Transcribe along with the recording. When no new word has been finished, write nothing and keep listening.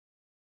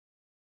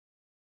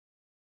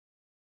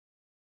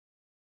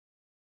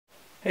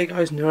Hey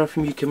guys, Noah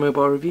from UK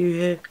Mobile Review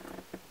here.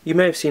 You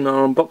may have seen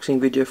our unboxing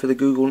video for the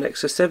Google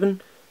Nexus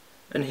 7,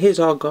 and here's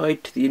our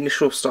guide to the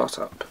initial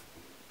startup.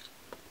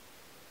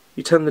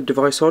 You turn the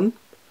device on.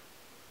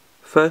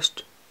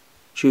 First,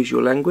 choose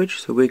your language,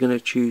 so we're going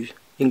to choose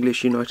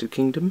English United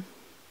Kingdom.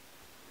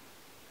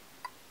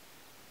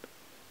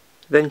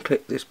 Then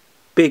click this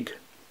big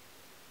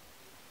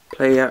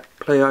play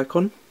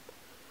icon.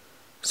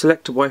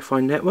 Select a Wi-Fi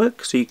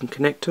network so you can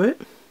connect to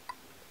it.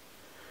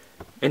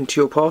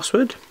 Enter your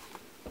password.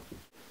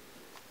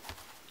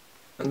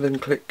 And then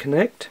click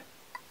connect.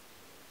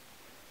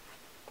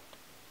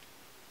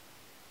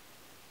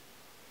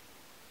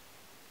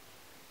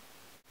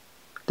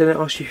 Then it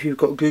asks you if you've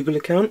got a Google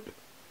account.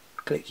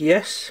 Click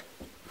yes.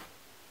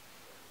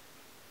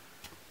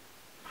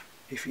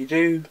 If you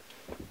do,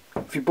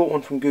 if you bought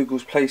one from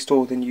Google's Play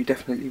Store, then you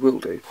definitely will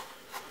do.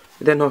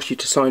 It then asks you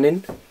to sign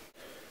in.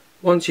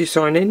 Once you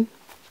sign in,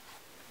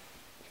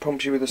 it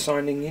prompts you with a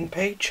signing in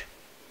page.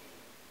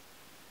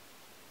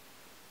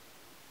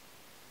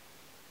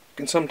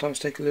 Can sometimes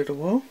take a little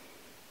while.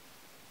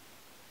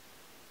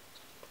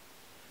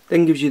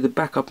 Then gives you the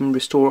backup and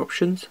restore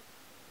options,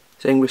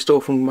 saying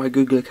restore from my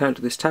Google account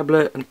to this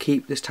tablet and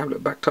keep this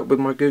tablet backed up with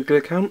my Google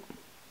account.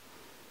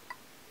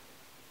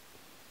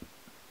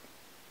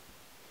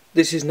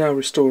 This is now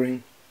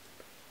restoring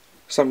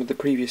some of the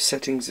previous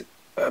settings,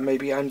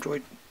 maybe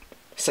Android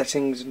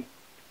settings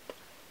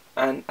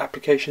and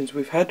applications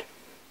we've had.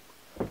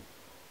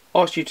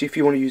 Asks you if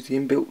you want to use the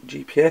inbuilt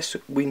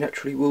GPS. We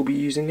naturally will be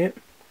using it.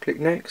 Click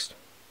next,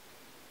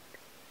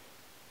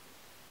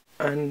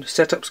 and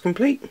setup's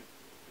complete.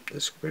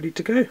 It's ready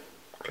to go.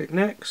 Click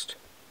next,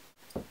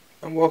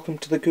 and welcome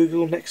to the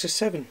Google Nexus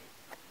 7.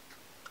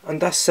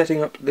 And that's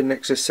setting up the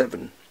Nexus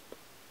 7.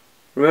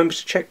 Remember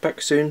to check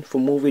back soon for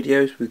more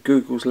videos with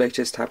Google's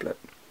latest tablet.